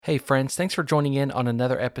Hey friends, thanks for joining in on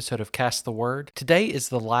another episode of Cast the Word. Today is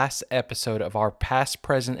the last episode of our past,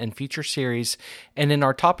 present, and future series, and in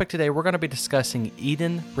our topic today, we're going to be discussing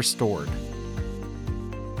Eden Restored.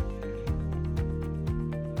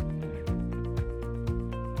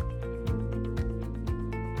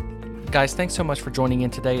 Guys, thanks so much for joining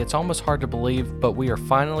in today. It's almost hard to believe, but we are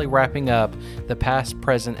finally wrapping up the past,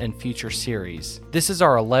 present, and future series. This is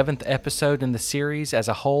our 11th episode in the series as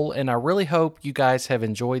a whole, and I really hope you guys have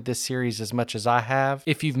enjoyed this series as much as I have.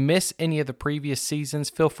 If you've missed any of the previous seasons,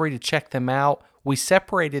 feel free to check them out. We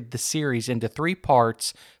separated the series into 3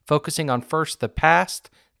 parts, focusing on first the past,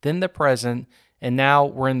 then the present, and now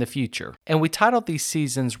we're in the future. And we titled these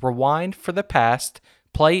seasons Rewind for the Past,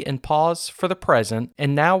 Play and Pause for the Present,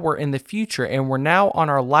 and now we're in the future, and we're now on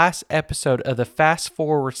our last episode of the Fast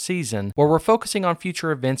Forward season, where we're focusing on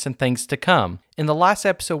future events and things to come. In the last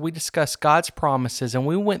episode, we discussed God's promises, and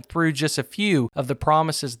we went through just a few of the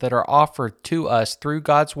promises that are offered to us through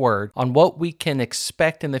God's Word on what we can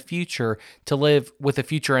expect in the future to live with a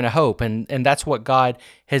future and a hope, and that's what God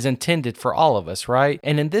has intended for all of us, right?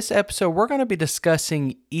 And in this episode, we're going to be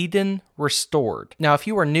discussing Eden Restored. Now, if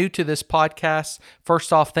you are new to this podcast,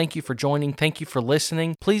 first off, thank you for joining. Thank you for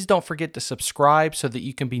listening. Please don't forget to subscribe so that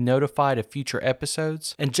you can be notified of future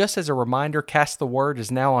episodes. And just as a reminder, Cast the Word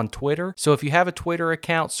is now on Twitter. So if you have a Twitter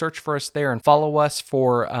account, search for us there and follow us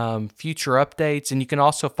for future updates. And you can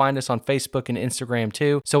also find us on Facebook and Instagram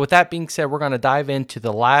too. So with that being said, we're going to dive into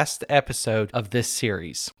the last episode of this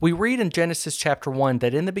series. We read in Genesis chapter 1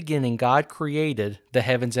 that in the beginning, God created the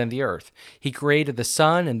heavens and the earth. He created the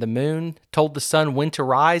sun and the moon, told the sun when to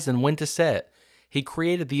rise and when to set. He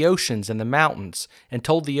created the oceans and the mountains and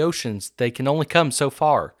told the oceans they can only come so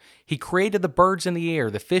far. He created the birds in the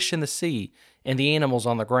air, the fish in the sea, and the animals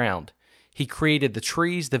on the ground. He created the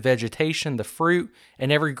trees, the vegetation, the fruit,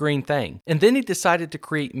 and every green thing. And then he decided to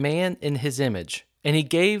create man in his image. And he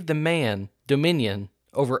gave the man dominion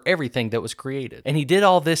over everything that was created. And he did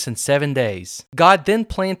all this in 7 days. God then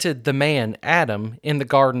planted the man, Adam, in the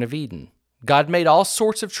Garden of Eden. God made all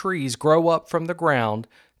sorts of trees grow up from the ground,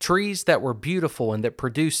 trees that were beautiful and that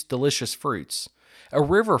produced delicious fruits. A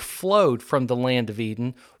river flowed from the land of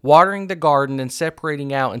Eden, watering the garden and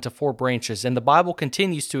separating out into 4 branches. And the Bible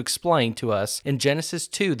continues to explain to us in Genesis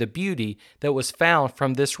 2 the beauty that was found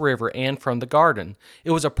from this river and from the garden.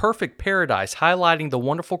 It was a perfect paradise, highlighting the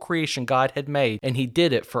wonderful creation God had made, and He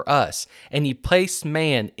did it for us. And He placed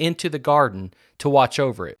man into the garden to watch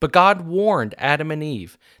over it. But God warned Adam and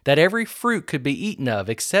Eve that every fruit could be eaten of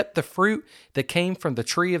except the fruit that came from the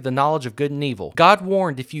tree of the knowledge of good and evil. God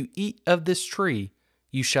warned, if you eat of this tree,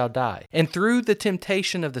 you shall die. And through the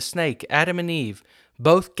temptation of the snake, Adam and Eve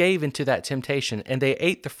both gave into that temptation, and they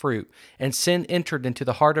ate the fruit, and sin entered into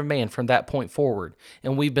the heart of man from that point forward,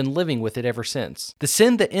 and we've been living with it ever since. The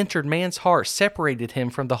sin that entered man's heart separated him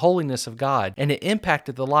from the holiness of God, and it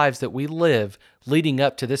impacted the lives that we live leading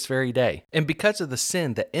up to this very day. And because of the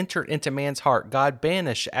sin that entered into man's heart, God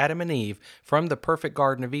banished Adam and Eve from the perfect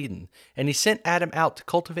Garden of Eden, and He sent Adam out to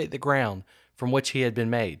cultivate the ground from which he had been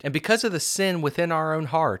made. And because of the sin within our own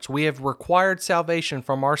hearts, we have required salvation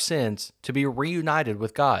from our sins to be reunited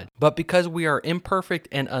with God. But because we are imperfect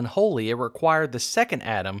and unholy, it required the second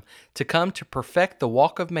Adam to come to perfect the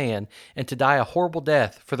walk of man and to die a horrible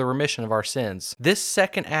death for the remission of our sins. This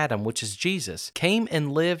second Adam, which is Jesus, came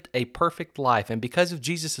and lived a perfect life. And because of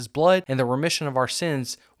Jesus' blood and the remission of our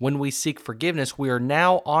sins, when we seek forgiveness, we are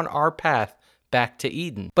now on our path back to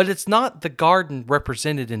Eden. But it's not the garden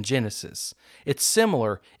represented in Genesis. It's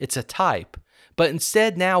similar, it's a type. But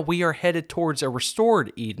instead now we are headed towards a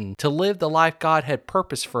restored Eden to live the life God had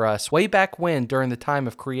purposed for us way back when during the time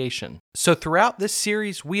of creation. So throughout this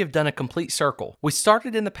series, we have done a complete circle. We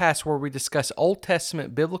started in the past where we discussed Old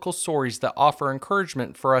Testament biblical stories that offer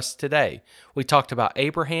encouragement for us today. We talked about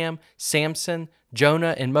Abraham, Samson,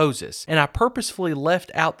 Jonah, and Moses. And I purposefully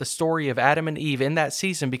left out the story of Adam and Eve in that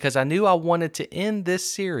season because I knew I wanted to end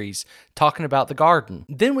this series talking about the garden.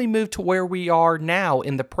 Then we moved to where we are now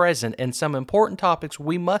in the present and some important topics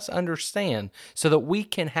we must understand so that we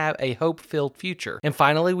can have a hope-filled future. And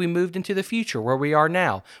finally, we moved into the future where we are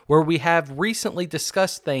now, where we have recently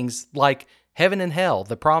discussed things like heaven and hell,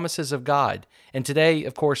 the promises of God. And today,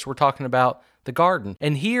 of course, we're talking about the garden.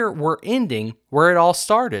 And here we're ending where it all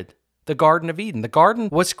started. The Garden of Eden. The garden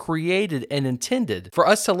was created and intended for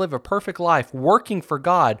us to live a perfect life, working for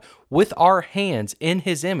God, with our hands in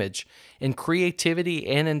His image, in creativity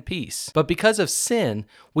and in peace. But because of sin,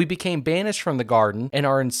 we became banished from the garden and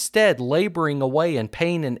are instead laboring away in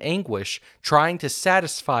pain and anguish, trying to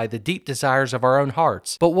satisfy the deep desires of our own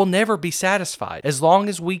hearts. But we'll never be satisfied as long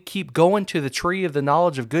as we keep going to the tree of the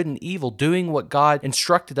knowledge of good and evil, doing what God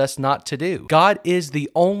instructed us not to do. God is the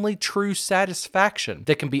only true satisfaction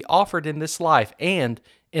that can be offered in this life and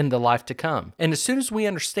in the life to come. And as soon as we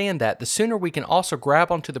understand that, the sooner we can also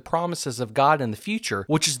grab onto the promises of God in the future,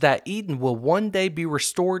 which is that Eden will one day be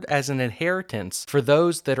restored as an inheritance for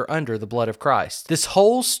those that are under the blood of Christ. This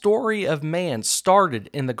whole story of man started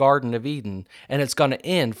in the Garden of Eden, and it's going to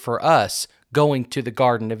end for us going to the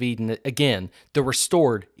Garden of Eden again, the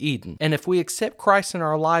restored Eden. And if we accept Christ in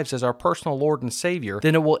our lives as our personal Lord and Savior,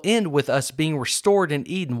 then it will end with us being restored in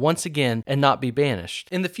Eden once again and not be banished.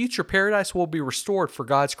 In the future, paradise will be restored for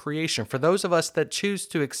God's creation, for those of us that choose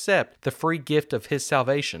to accept the free gift of His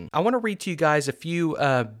salvation. I want to read to you guys a few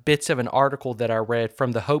bits of an article that I read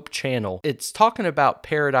from the Hope Channel. It's talking about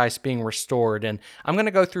paradise being restored, and I'm going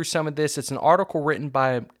to go through some of this. It's an article written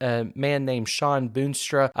by a man named Sean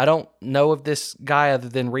Boonstra. I don't know if this guy other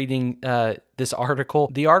than reading this article.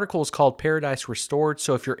 The article is called Paradise Restored,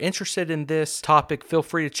 so if you're interested in this topic, feel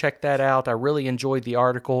free to check that out. I really enjoyed the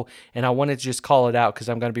article, and I wanted to just call it out because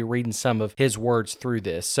I'm going to be reading some of his words through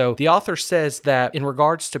this. So the author says that in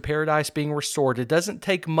regards to paradise being restored, it doesn't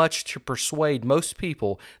take much to persuade most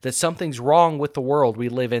people that something's wrong with the world we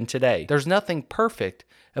live in today. There's nothing perfect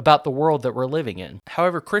about the world that we're living in.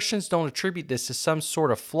 However, Christians don't attribute this to some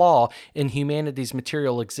sort of flaw in humanity's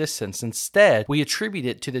material existence. Instead, we attribute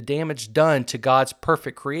it to the damage done to God's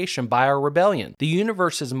perfect creation by our rebellion. The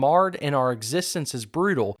universe is marred and our existence is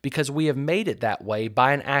brutal because we have made it that way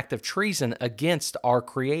by an act of treason against our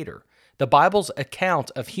Creator. The Bible's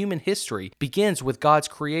account of human history begins with God's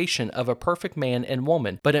creation of a perfect man and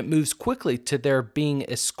woman, but it moves quickly to their being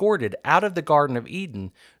escorted out of the Garden of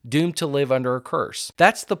Eden, doomed to live under a curse.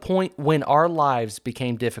 That's the point when our lives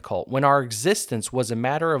became difficult, when our existence was a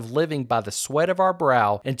matter of living by the sweat of our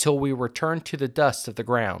brow until we returned to the dust of the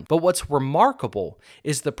ground. But what's remarkable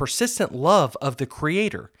is the persistent love of the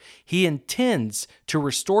Creator. He intends to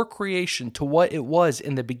restore creation to what it was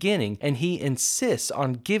in the beginning, and He insists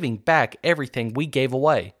on giving back everything we gave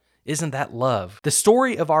away. Isn't that love? The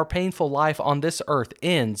story of our painful life on this earth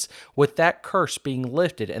ends with that curse being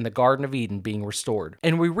lifted and the Garden of Eden being restored.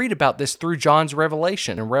 And we read about this through John's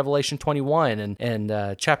revelation in Revelation 21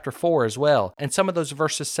 and chapter 4 as well. And some of those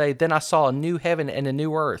verses say, "Then I saw a new heaven and a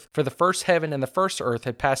new earth, for the first heaven and the first earth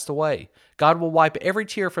had passed away. God will wipe every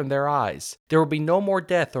tear from their eyes. There will be no more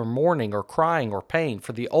death or mourning or crying or pain,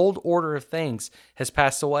 for the old order of things has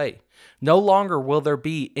passed away. No longer will there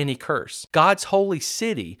be any curse. God's holy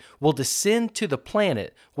city will descend to the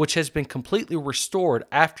planet, which has been completely restored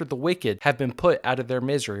after the wicked have been put out of their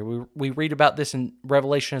misery." We read about this in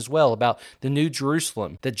Revelation as well, about the New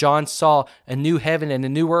Jerusalem, that John saw a new heaven and a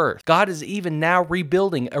new earth. God is even now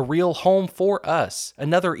rebuilding a real home for us,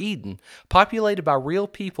 another Eden, populated by real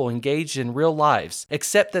people engaged in real lives,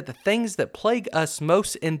 except that the things that plague us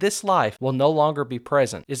most in this life will no longer be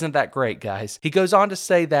present. Isn't that great, guys? He goes on to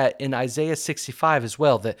say that in Isaiah 65 as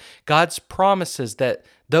well, that God's promises that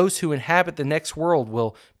those who inhabit the next world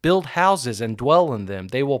will build houses and dwell in them.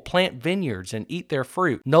 They will plant vineyards and eat their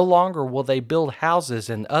fruit. No longer will they build houses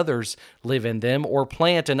and others live in them, or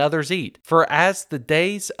plant and others eat. For as the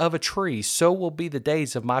days of a tree, so will be the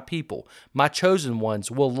days of my people. My chosen ones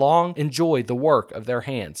will long enjoy the work of their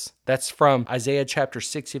hands. That's from Isaiah chapter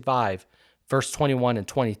 65. Verse 21 and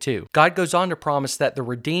 22. God goes on to promise that the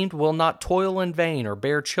redeemed will not toil in vain or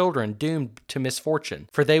bear children doomed to misfortune,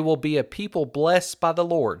 for they will be a people blessed by the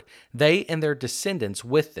Lord, they and their descendants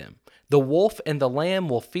with them. The wolf and the lamb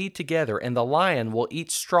will feed together, and the lion will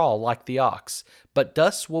eat straw like the ox. But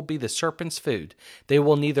dust will be the serpent's food. They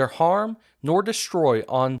will neither harm nor destroy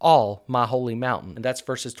on all my holy mountain. And that's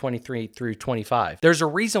verses 23 through 25. There's a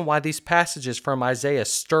reason why these passages from Isaiah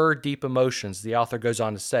stir deep emotions, the author goes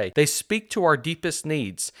on to say. They speak to our deepest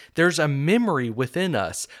needs. There's a memory within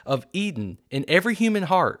us of Eden in every human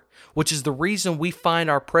heart, which is the reason we find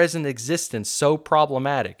our present existence so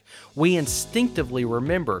problematic. We instinctively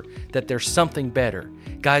remember that there's something better.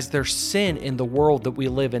 Guys, there's sin in the world that we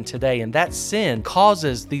live in today, and that sin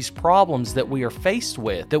causes these problems that we are faced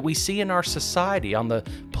with, that we see in our society, on the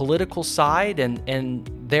political side and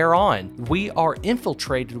thereon. We are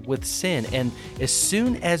infiltrated with sin, and as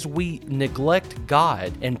soon as we neglect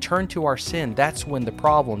God and turn to our sin, that's when the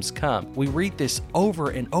problems come. We read this over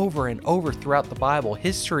and over and over throughout the Bible.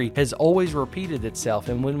 History has always repeated itself,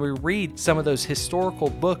 and when we read some of those historical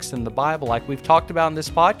books in the Bible, like we've talked about in this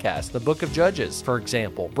podcast, the book of Judges, for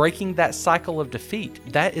example, breaking that cycle of defeat,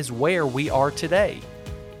 that is where we are today.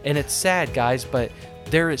 And it's sad, guys, but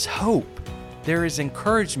there is hope. There is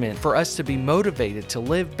encouragement for us to be motivated to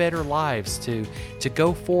live better lives, to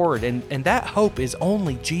go forward. And that hope is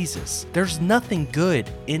only Jesus. There's nothing good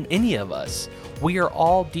in any of us. We are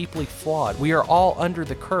all deeply flawed. We are all under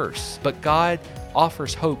the curse. But God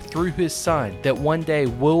offers hope through His Son that one day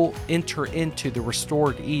we'll enter into the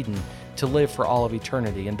restored Eden to live for all of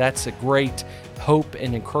eternity. And that's a great hope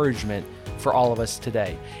and encouragement for all of us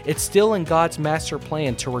today. It's still in God's master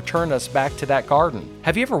plan to return us back to that garden.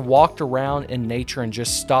 Have you ever walked around in nature and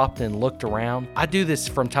just stopped and looked around? I do this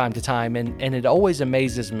from time to time, and it always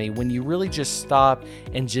amazes me when you really just stop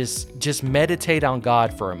and just meditate on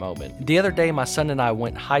God for a moment. The other day, my son and I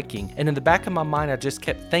went hiking, and in the back of my mind, I just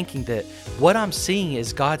kept thinking that what I'm seeing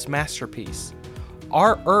is God's masterpiece.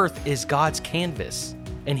 Our earth is God's canvas,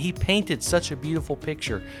 and He painted such a beautiful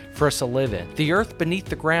picture for us to live in. The earth beneath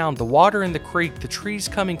the ground, the water in the creek, the trees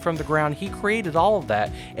coming from the ground, He created all of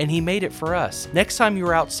that, and He made it for us. Next time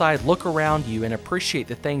you're outside, look around you and appreciate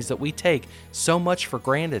the things that we take so much for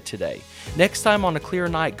granted today. Next time on a clear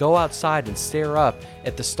night, go outside and stare up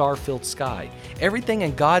at the star-filled sky. Everything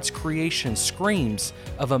in God's creation screams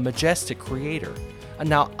of a majestic Creator.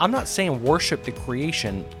 Now, I'm not saying worship the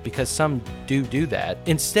creation, because some do that.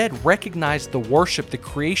 Instead, recognize the worship the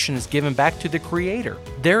creation is given back to the Creator.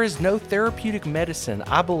 There is no therapeutic medicine,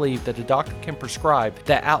 I believe, that a doctor can prescribe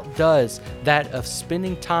that outdoes that of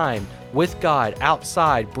spending time with God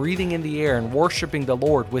outside, breathing in the air and worshiping the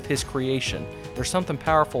Lord with His creation. There's something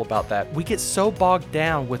powerful about that. We get so bogged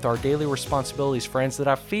down with our daily responsibilities, friends, that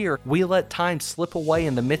I fear we let time slip away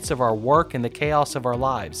in the midst of our work and the chaos of our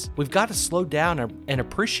lives. We've got to slow down and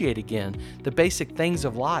appreciate again the basic things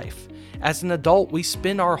of life. As an adult, we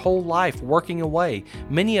spend our whole life working away,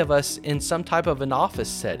 many of us in some type of an office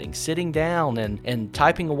setting, sitting down and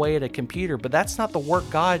typing away at a computer, but that's not the work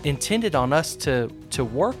God intended on us to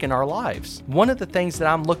work in our lives. One of the things that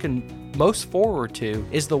I'm looking most forward to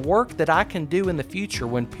is the work that I can do in the future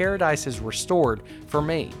when paradise is restored for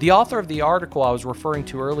me. The author of the article I was referring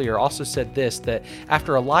to earlier also said this, that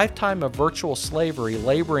after a lifetime of virtual slavery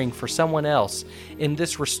laboring for someone else, in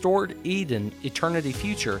this restored Eden eternity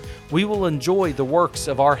future, we will enjoy the works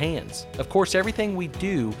of our hands. Of course, everything we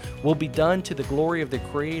do will be done to the glory of the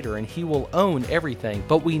Creator, and He will own everything,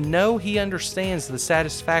 but we know He understands the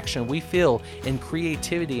satisfaction we feel in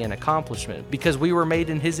creativity and accomplishment because we were made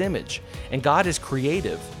in His image. And God is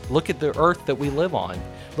creative. Look at the earth that we live on.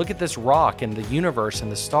 Look at this rock and the universe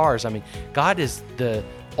and the stars. I mean, God is the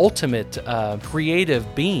ultimate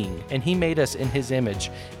creative being, and He made us in His image,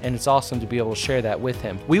 and it's awesome to be able to share that with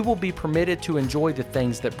Him. We will be permitted to enjoy the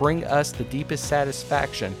things that bring us the deepest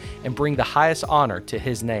satisfaction and bring the highest honor to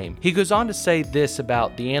His name. He goes on to say this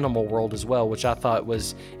about the animal world as well, which I thought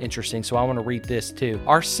was interesting, so I want to read this too.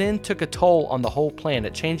 Our sin took a toll on the whole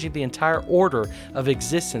planet, changing the entire order of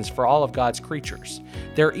existence for all of God's creatures.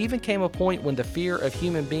 There even came a point when the fear of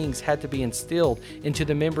human beings had to be instilled into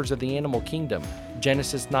the members of the animal kingdom.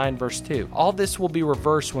 Genesis 9 verse 2. All this will be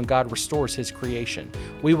reversed when God restores His creation.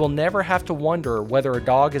 We will never have to wonder whether a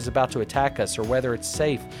dog is about to attack us or whether it's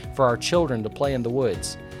safe for our children to play in the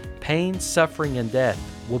woods. Pain, suffering, and death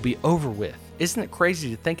will be over with. Isn't it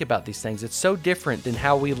crazy to think about these things? It's so different than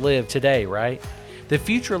how we live today, right? The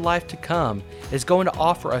future life to come is going to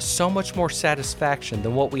offer us so much more satisfaction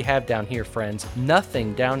than what we have down here, friends.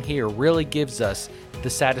 Nothing down here really gives us the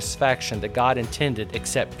satisfaction that God intended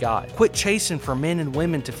except God. Quit chasing for men and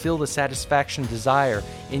women to feel the satisfaction desire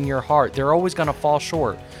in your heart. They're always going to fall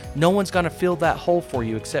short. No one's going to fill that hole for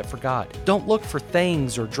you except for God. Don't look for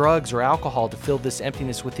things or drugs or alcohol to fill this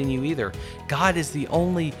emptiness within you either. God is the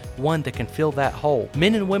only one that can fill that hole.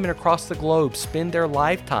 Men and women across the globe spend their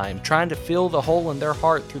lifetime trying to fill the hole in their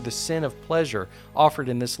heart through the sin of pleasure offered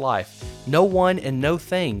in this life. No one and no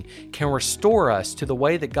thing can restore us to the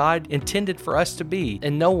way that God intended for us to be,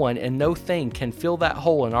 and no one and no thing can fill that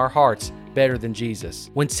hole in our hearts better than Jesus.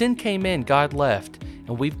 When sin came in, God left,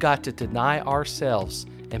 and we've got to deny ourselves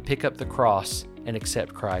and pick up the cross and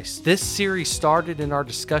accept Christ. This series started in our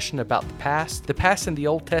discussion about the past. The past in the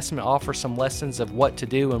Old Testament offers some lessons of what to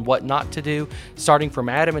do and what not to do, starting from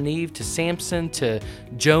Adam and Eve to Samson to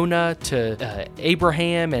Jonah to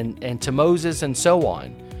Abraham and to Moses and so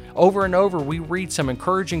on. Over and over, we read some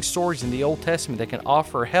encouraging stories in the Old Testament that can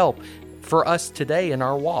offer help for us today in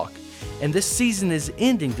our walk. And this season is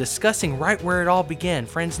ending discussing right where it all began.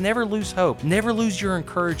 Friends, never lose hope. Never lose your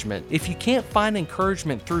encouragement. If you can't find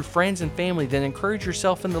encouragement through friends and family, then encourage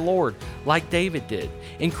yourself in the Lord like David did.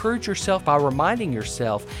 Encourage yourself by reminding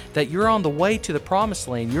yourself that you're on the way to the promised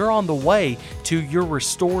land. You're on the way to your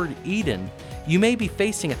restored Eden. You may be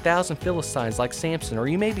facing 1,000 Philistines like Samson, or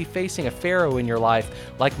you may be facing a Pharaoh in your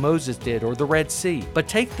life like Moses did, or the Red Sea. But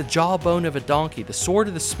take the jawbone of a donkey, the sword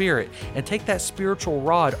of the Spirit, and take that spiritual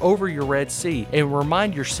rod over your Red Sea and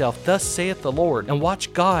remind yourself, thus saith the Lord, and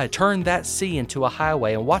watch God turn that sea into a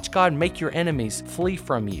highway, and watch God make your enemies flee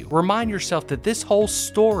from you. Remind yourself that this whole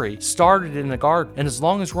story started in the garden, and as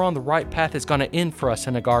long as we're on the right path, it's going to end for us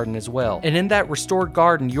in a garden as well. And in that restored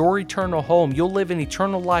garden, your eternal home, you'll live an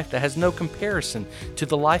eternal life that has no comparison to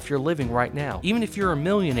the life you're living right now. Even if you're a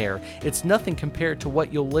millionaire, it's nothing compared to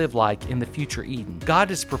what you'll live like in the future Eden.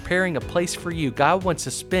 God is preparing a place for you. God wants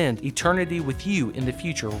to spend eternity with you in the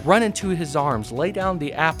future. Run into His arms, lay down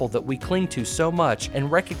the apple that we cling to so much,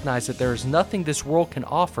 and recognize that there is nothing this world can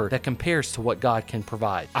offer that compares to what God can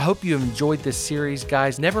provide. I hope you have enjoyed this series,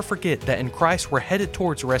 guys. Never forget that in Christ we're headed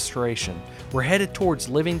towards restoration. We're headed towards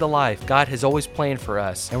living the life God has always planned for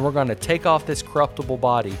us, and we're going to take off this corruptible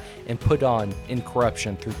body and put on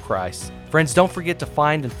incorruption through Christ. Friends, don't forget to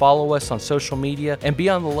find and follow us on social media and be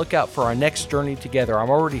on the lookout for our next journey together. I'm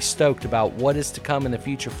already stoked about what is to come in the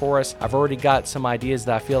future for us. I've already got some ideas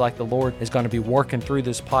that I feel like the Lord is going to be working through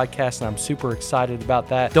this podcast, and I'm super excited about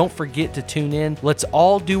that. Don't forget to tune in. Let's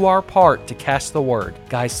all do our part to cast the word.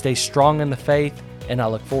 Guys, stay strong in the faith, and I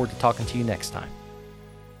look forward to talking to you next time.